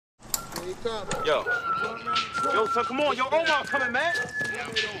Yo. Yo, son, come on. Yo, Omar coming, man.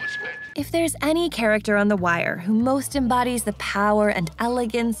 If there's any character on The Wire who most embodies the power and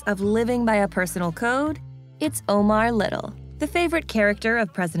elegance of living by a personal code, it's Omar Little, the favorite character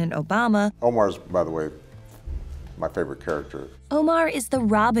of President Obama. Omar's, by the way, my favorite character. Omar is the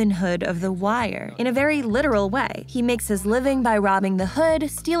Robin Hood of The Wire, in a very literal way. He makes his living by robbing the hood,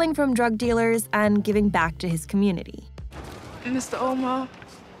 stealing from drug dealers, and giving back to his community. Mr. Omar,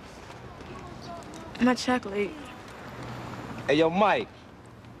 my check late. Hey, yo, Mike.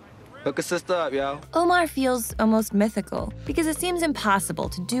 Hook a sister up, yo. Omar feels almost mythical because it seems impossible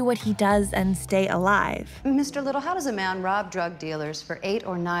to do what he does and stay alive. Mr. Little, how does a man rob drug dealers for 8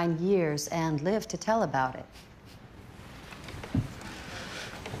 or 9 years and live to tell about it?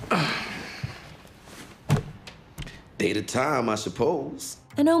 Day to time, I suppose.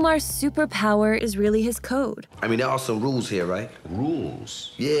 And Omar's superpower is really his code. I mean, there are some rules here, right?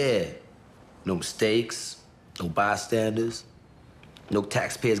 Rules? Yeah. No mistakes, no bystanders, no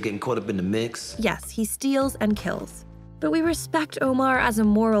taxpayers getting caught up in the mix. Yes, he steals and kills. But we respect Omar as a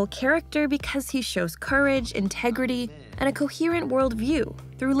moral character because he shows courage, integrity, and a coherent worldview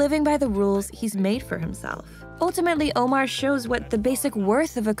through living by the rules he's made for himself. Ultimately, Omar shows what the basic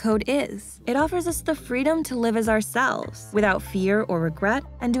worth of a code is. It offers us the freedom to live as ourselves, without fear or regret,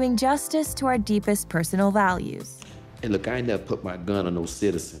 and doing justice to our deepest personal values. Hey, look, I ain't never put my gun on no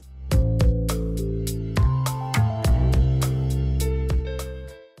citizen.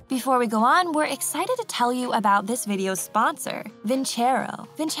 Before we go on, we're excited to tell you about this video's sponsor, Vincero.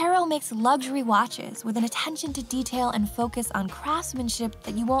 Vincero makes luxury watches with an attention to detail and focus on craftsmanship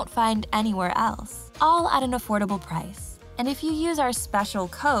that you won't find anywhere else, all at an affordable price. And if you use our special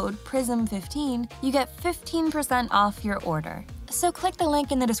code, PRISM15, you get 15% off your order. So click the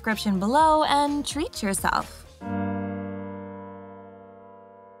link in the description below and treat yourself.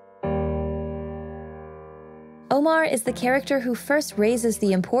 Omar is the character who first raises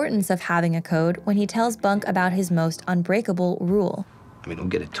the importance of having a code when he tells Bunk about his most unbreakable rule. I mean, don't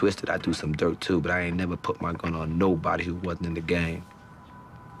get it twisted, I do some dirt too, but I ain't never put my gun on nobody who wasn't in the game.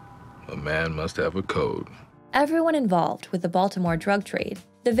 A man must have a code. Everyone involved with the Baltimore drug trade,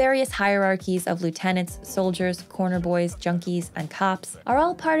 the various hierarchies of lieutenants, soldiers, corner boys, junkies, and cops, are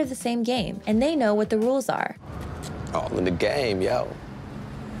all part of the same game, and they know what the rules are. All in the game, yo.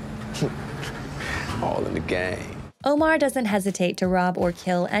 All in the game. Omar doesn't hesitate to rob or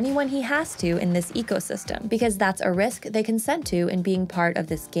kill anyone he has to in this ecosystem, because that's a risk they consent to in being part of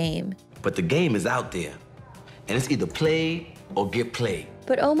this game. But the game is out there, and it's either play or get played.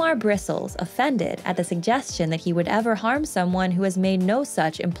 But Omar bristles, offended at the suggestion that he would ever harm someone who has made no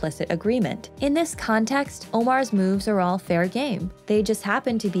such implicit agreement. In this context, Omar's moves are all fair game. They just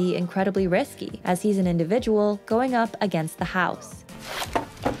happen to be incredibly risky, as he's an individual going up against the house.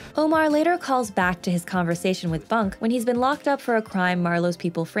 Omar later calls back to his conversation with Bunk when he's been locked up for a crime Marlowe's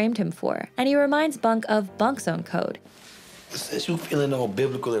people framed him for, and he reminds Bunk of Bunk's own code. Since you feeling all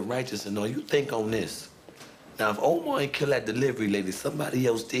biblical and righteous and all, you think on this. Now, if Omar ain't killed that delivery lady, somebody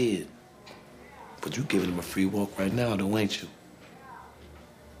else did. But you giving him a free walk right now, though, ain't you?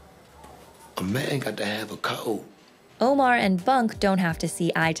 A man got to have a code. Omar and Bunk don't have to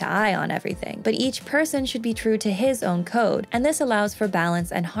see eye to eye on everything, but each person should be true to his own code, and this allows for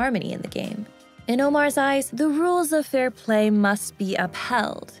balance and harmony in the game. In Omar's eyes, the rules of fair play must be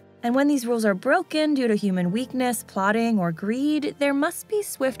upheld. And when these rules are broken due to human weakness, plotting, or greed, there must be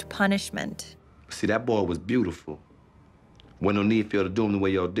swift punishment. See, that boy was beautiful. Wasn't no need for y'all to do him the way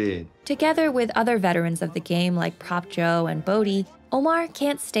y'all did. Together with other veterans of the game like Prop Joe and Bodie, Omar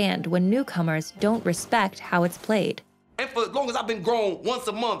can't stand when newcomers don't respect how it's played. And for as long as I've been grown, once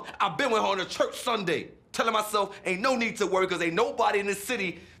a month, I've been with her on a church Sunday, telling myself ain't no need to worry because ain't nobody in this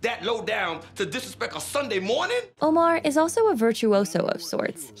city that low down to disrespect a Sunday morning. Omar is also a virtuoso of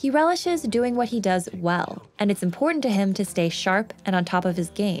sorts. He relishes doing what he does well, and it's important to him to stay sharp and on top of his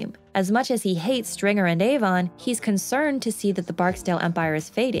game. As much as he hates Stringer and Avon, he's concerned to see that the Barksdale Empire is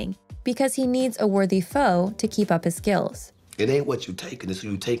fading, because he needs a worthy foe to keep up his skills. It ain't what you taking, it's who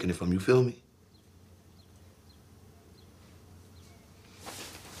you taking it from, you feel me?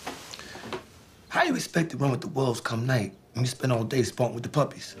 How you expect to run with the wolves come night when you spend all day spunking with the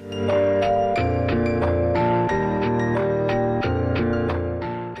puppies?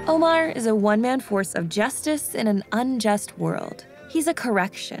 Omar is a one-man force of justice in an unjust world. He's a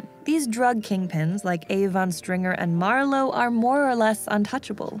correction. These drug kingpins like Avon, Stringer, and Marlowe are more or less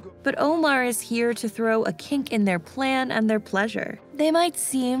untouchable. But Omar is here to throw a kink in their plan and their pleasure. They might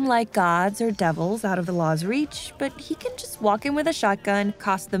seem like gods or devils out of the law's reach, but he can just walk in with a shotgun,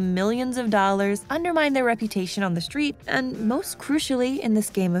 cost them millions of dollars, undermine their reputation on the street, and most crucially in this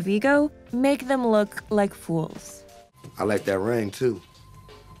game of ego, make them look like fools. I like that ring, too.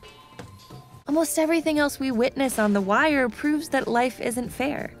 Almost everything else we witness on The Wire proves that life isn't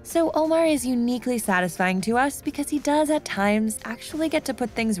fair. So Omar is uniquely satisfying to us because he does at times actually get to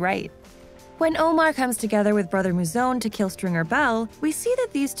put things right. When Omar comes together with Brother Mouzone to kill Stringer Bell, we see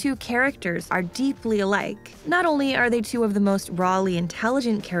that these two characters are deeply alike. Not only are they two of the most rawly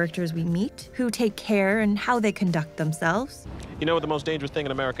intelligent characters we meet, who take care in how they conduct themselves. You know what the most dangerous thing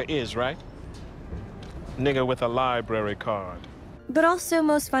in America is, right? Nigga with a library card. But also,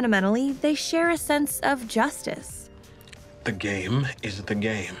 most fundamentally, they share a sense of justice. The game is the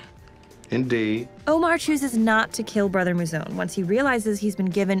game. Indeed. Omar chooses not to kill Brother Mouzone once he realizes he's been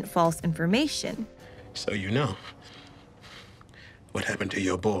given false information. So you know what happened to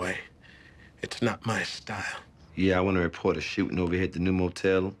your boy. It's not my style. Yeah, I want to report a shooting over here at the new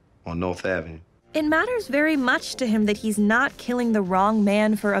motel on North Avenue. It matters very much to him that he's not killing the wrong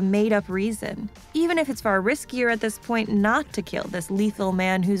man for a made-up reason, even if it's far riskier at this point not to kill this lethal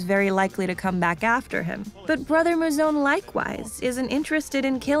man who's very likely to come back after him. But Brother Mouzone likewise isn't interested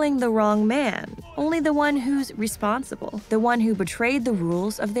in killing the wrong man, only the one who's responsible, the one who betrayed the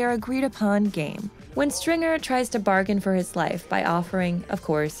rules of their agreed-upon game. When Stringer tries to bargain for his life by offering, of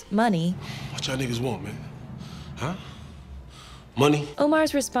course, money. What y'all niggas want, man? Huh? Money?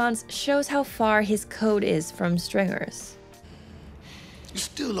 Omar's response shows how far his code is from Stringer's. You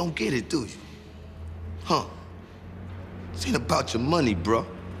still don't get it, do you? Huh? This ain't about your money, bro.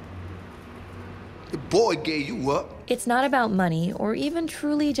 The boy gave you up. It's not about money or even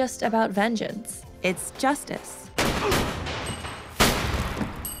truly just about vengeance. It's justice.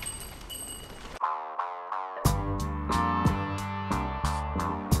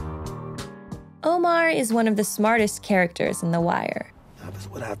 Omar is one of the smartest characters in The Wire. That's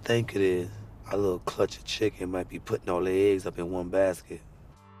what I think it is. Our little clutch of chicken might be putting all their eggs up in one basket.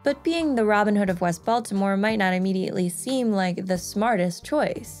 But being the Robin Hood of West Baltimore might not immediately seem like the smartest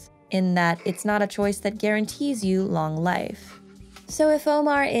choice, in that it's not a choice that guarantees you long life. So if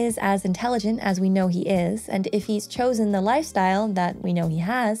Omar is as intelligent as we know he is, and if he's chosen the lifestyle that we know he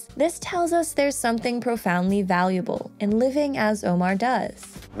has, this tells us there's something profoundly valuable in living as Omar does.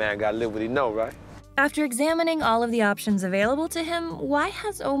 Man gotta live what he know, right? After examining all of the options available to him, why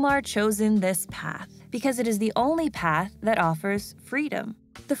has Omar chosen this path? Because it is the only path that offers freedom.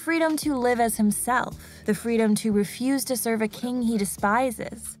 The freedom to live as himself, the freedom to refuse to serve a king he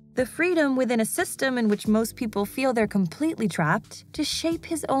despises, the freedom within a system in which most people feel they're completely trapped to shape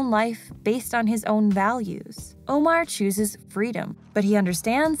his own life based on his own values. Omar chooses freedom, but he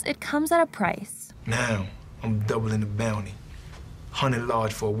understands it comes at a price. Now, I'm doubling the bounty. 100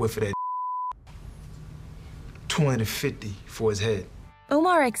 large for a whiff of that 250 for his head.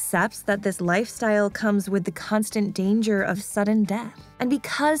 Omar accepts that this lifestyle comes with the constant danger of sudden death. And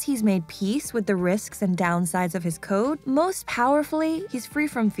because he's made peace with the risks and downsides of his code, most powerfully, he's free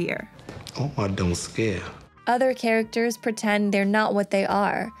from fear. Omar don't scare. Other characters pretend they're not what they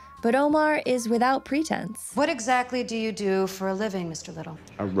are, but Omar is without pretense. What exactly do you do for a living, Mr. Little?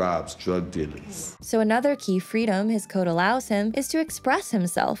 I robs drug dealers. So another key freedom his code allows him is to express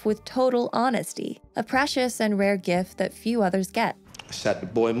himself with total honesty, a precious and rare gift that few others get. I shot the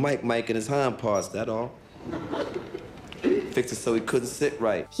boy Mike in his hind parts, that all. Fixed it so he couldn't sit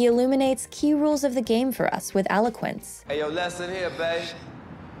right. He illuminates key rules of the game for us with eloquence. Hey, yo, lesson here, babe.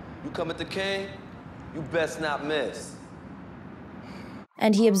 You come at the king, you best not miss.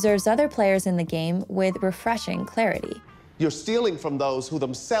 And he observes other players in the game with refreshing clarity. You're stealing from those who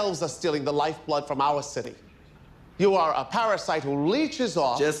themselves are stealing the lifeblood from our city. You are a parasite who leeches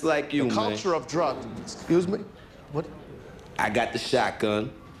off just like you, the culture of drugs. Excuse me? What? I got the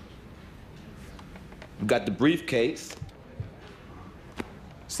shotgun. You got the briefcase.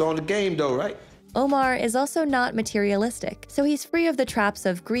 It's on the game, though, right? Omar is also not materialistic, so he's free of the traps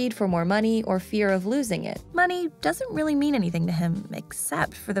of greed for more money or fear of losing it. Money doesn't really mean anything to him,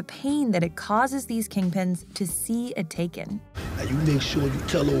 except for the pain that it causes these kingpins to see it taken. Now you make sure you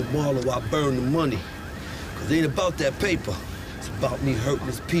tell old Marlowe I burn the money, because it ain't about that paper. It's about me hurting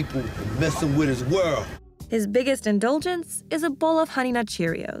his people and messing with his world. His biggest indulgence is a bowl of Honey Nut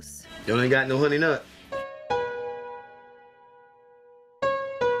Cheerios. You ain't got no Honey Nut.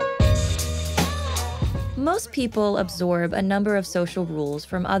 Most people absorb a number of social rules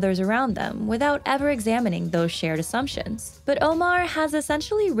from others around them without ever examining those shared assumptions. But Omar has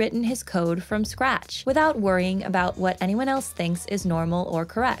essentially written his code from scratch without worrying about what anyone else thinks is normal or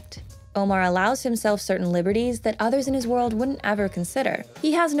correct. Omar allows himself certain liberties that others in his world wouldn't ever consider.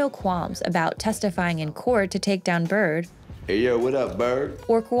 He has no qualms about testifying in court to take down Bird. Hey, yo, what up, Bird?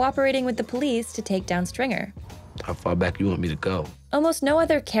 Or cooperating with the police to take down Stringer. How far back you want me to go? Almost no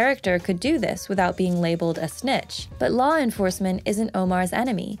other character could do this without being labeled a snitch, but law enforcement isn't Omar's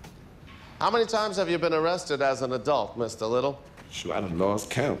enemy. How many times have you been arrested as an adult, Mr. Little? Sure, I done lost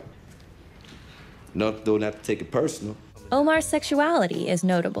count. Enough though not to take it personal. Omar's sexuality is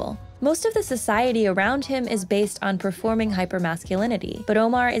notable. Most of the society around him is based on performing hypermasculinity, but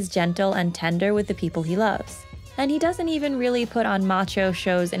Omar is gentle and tender with the people he loves. And he doesn't even really put on macho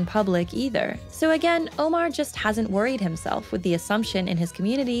shows in public either. So again, Omar just hasn't worried himself with the assumption in his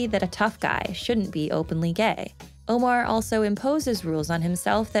community that a tough guy shouldn't be openly gay. Omar also imposes rules on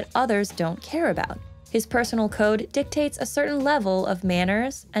himself that others don't care about. His personal code dictates a certain level of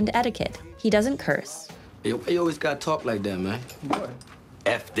manners and etiquette. He doesn't curse. Hey, why you always gotta talk like that, man? What?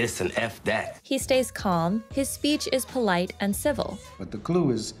 F this and F that. He stays calm, his speech is polite and civil. But the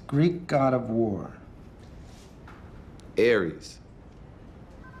clue is Greek god of war. Ares.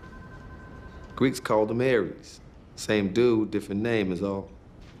 Greeks called him Ares. Same dude, different name is all.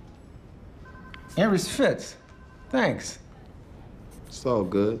 Ares fits. Thanks. It's all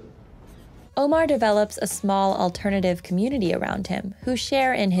good. Omar develops a small alternative community around him who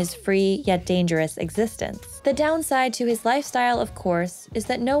share in his free yet dangerous existence. The downside to his lifestyle, of course, is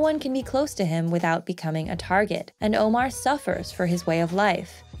that no one can be close to him without becoming a target, and Omar suffers for his way of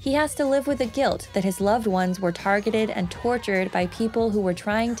life. He has to live with the guilt that his loved ones were targeted and tortured by people who were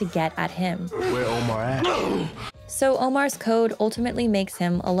trying to get at him. Where Omar at? So Omar's code ultimately makes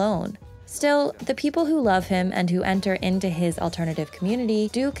him alone. Still, the people who love him and who enter into his alternative community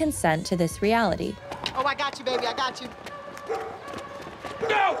do consent to this reality. Oh, I got you, baby, I got you.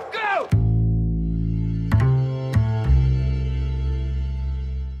 Go, go!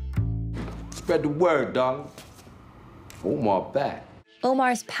 Spread the word, dog. Omar back.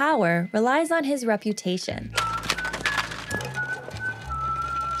 Omar's power relies on his reputation.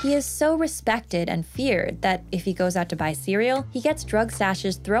 He is so respected and feared that if he goes out to buy cereal, he gets drug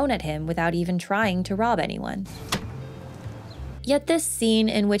stashes thrown at him without even trying to rob anyone. Yet this scene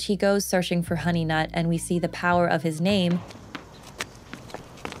in which he goes searching for Honey Nut and we see the power of his name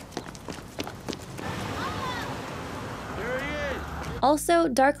also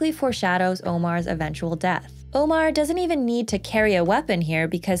darkly foreshadows Omar's eventual death. Omar doesn't even need to carry a weapon here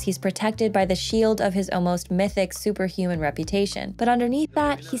because he's protected by the shield of his almost mythic superhuman reputation, but underneath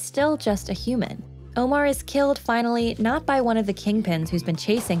that, he's still just a human. Omar is killed finally not by one of the kingpins who's been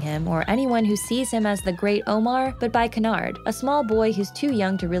chasing him or anyone who sees him as the great Omar, but by Kennard, a small boy who's too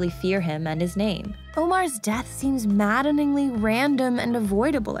young to really fear him and his name. Omar's death seems maddeningly random and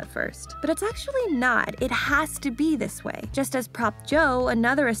avoidable at first, but it's actually not. It has to be this way. Just as Prop Joe,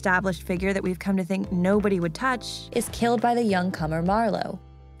 another established figure that we've come to think nobody would touch, is killed by the young comer Marlowe.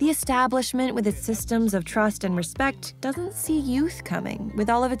 The establishment with its systems of trust and respect doesn't see youth coming with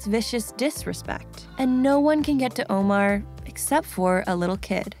all of its vicious disrespect. And no one can get to Omar except for a little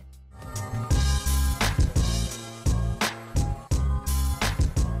kid.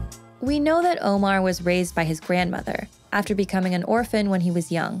 We know that Omar was raised by his grandmother after becoming an orphan when he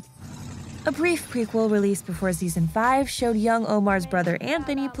was young. A brief prequel released before season 5 showed young Omar's brother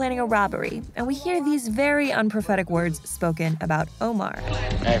Anthony planning a robbery, and we hear these very unprophetic words spoken about Omar.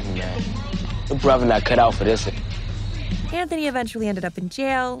 Hey, man. Your brother not cut out for this. Anthony eventually ended up in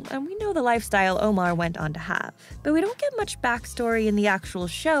jail, and we know the lifestyle Omar went on to have. But we don't get much backstory in the actual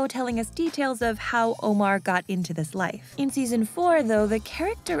show telling us details of how Omar got into this life. In season 4, though, the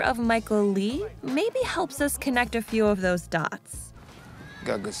character of Michael Lee maybe helps us connect a few of those dots.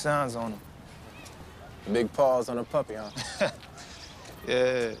 Got good signs on him. Big paws on a puppy, huh?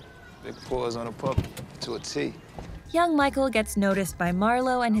 Yeah, big paws on a puppy, to a T. Young Michael gets noticed by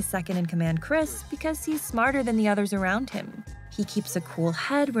Marlowe and his second-in-command, Chris, because he's smarter than the others around him. He keeps a cool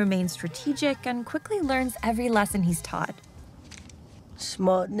head, remains strategic, and quickly learns every lesson he's taught.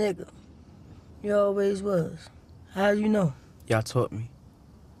 Smart nigga. You always was. How you know? Y'all taught me.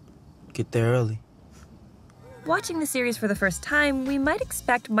 Get there early. Watching the series for the first time, we might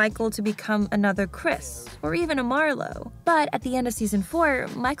expect Michael to become another Chris, or even a Marlowe. But at the end of season 4,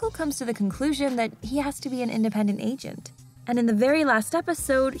 Michael comes to the conclusion that he has to be an independent agent. And in the very last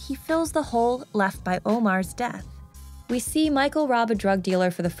episode, he fills the hole left by Omar's death. We see Michael rob a drug dealer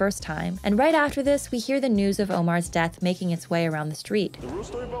for the first time, and right after this, we hear the news of Omar's death making its way around the street. The real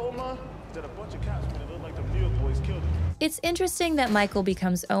story about Omar is that a bunch of cops made it look like It's interesting that Michael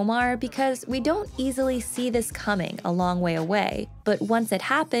becomes Omar because we don't easily see this coming a long way away, but once it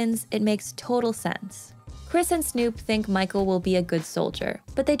happens, it makes total sense. Chris and Snoop think Michael will be a good soldier,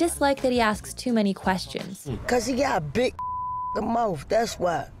 but they dislike that he asks too many questions. Cause he got a big mouth, that's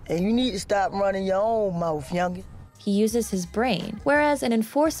why. And you need to stop running your own mouth, youngin'. He uses his brain, whereas an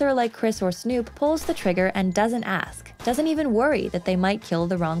enforcer like Chris or Snoop pulls the trigger and doesn't ask, doesn't even worry that they might kill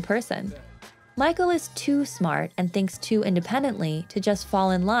the wrong person. Michael is too smart and thinks too independently to just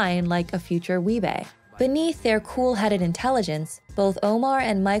fall in line like a future Weebay. Beneath their cool-headed intelligence, both Omar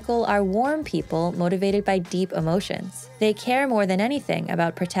and Michael are warm people motivated by deep emotions. They care more than anything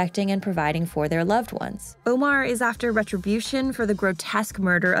about protecting and providing for their loved ones. Omar is after retribution for the grotesque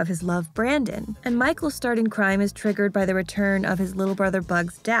murder of his love, Brandon, and Michael's start in crime is triggered by the return of his little brother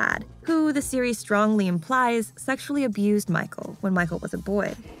Bug's dad, who, the series strongly implies, sexually abused Michael when Michael was a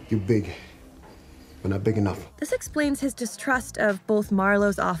boy. You big. We're not big enough. This explains his distrust of both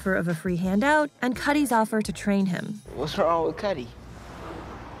Marlowe's offer of a free handout and Cuddy's offer to train him. What's wrong with Cuddy?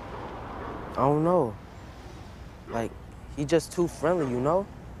 I don't know. Like, he just too friendly, you know?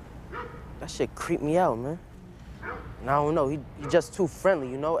 That shit creeped me out, man. And I don't know, he just too friendly,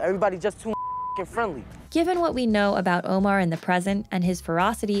 you know? Everybody just too friendly. Given what we know about Omar in the present and his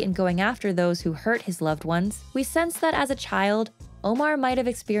ferocity in going after those who hurt his loved ones, we sense that as a child, Omar might have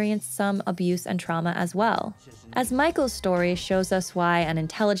experienced some abuse and trauma as well. As Michael's story shows us why an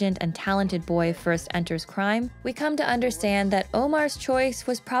intelligent and talented boy first enters crime, we come to understand that Omar's choice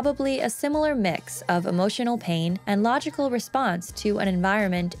was probably a similar mix of emotional pain and logical response to an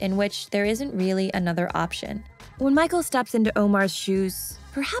environment in which there isn't really another option. When Michael steps into Omar's shoes,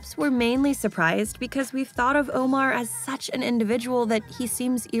 perhaps we're mainly surprised because we've thought of Omar as such an individual that he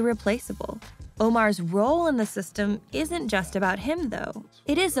seems irreplaceable. Omar's role in the system isn't just about him, though.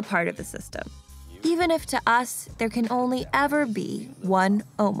 It is a part of the system. Even if to us, there can only ever be one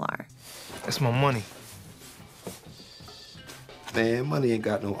Omar. That's my money. Man, money ain't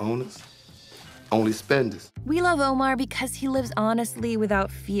got no owners. Only spenders. We love Omar because he lives honestly without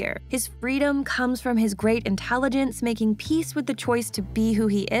fear. His freedom comes from his great intelligence, making peace with the choice to be who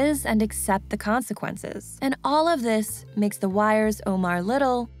he is and accept the consequences. And all of this makes The Wire's Omar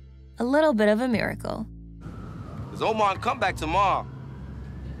Little a little bit of a miracle. Does Omar come back tomorrow?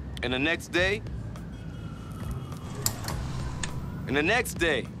 And the next day? And the next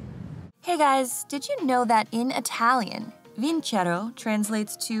day? Hey guys, did you know that in Italian, vincero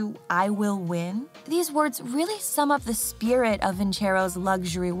translates to I will win? These words really sum up the spirit of Vincero's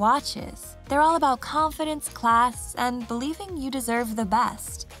luxury watches. They're all about confidence, class, and believing you deserve the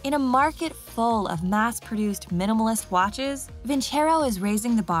best. In a market full of mass-produced minimalist watches, Vincero is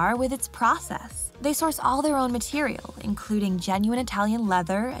raising the bar with its process. They source all their own material, including genuine Italian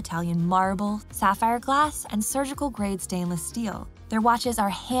leather, Italian marble, sapphire glass, and surgical-grade stainless steel. Their watches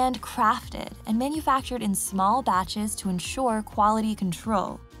are handcrafted and manufactured in small batches to ensure quality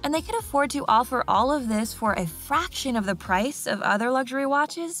control. And they can afford to offer all of this for a fraction of the price of other luxury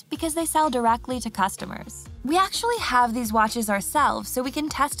watches because they sell directly to customers. We actually have these watches ourselves, so we can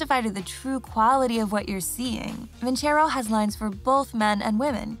testify to the true quality of what you're seeing. Vincero has lines for both men and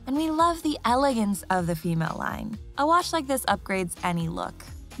women, and we love the elegance of the female line. A watch like this upgrades any look.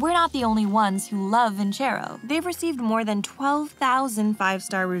 We're not the only ones who love Vincero. They've received more than 12,000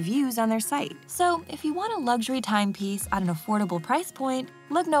 five-star reviews on their site. So if you want a luxury timepiece at an affordable price point,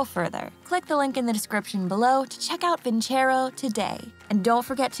 look no further. Click the link in the description below to check out Vincero today. And don't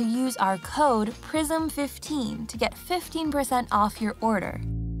forget to use our code PRISM15 to get 15% off your order.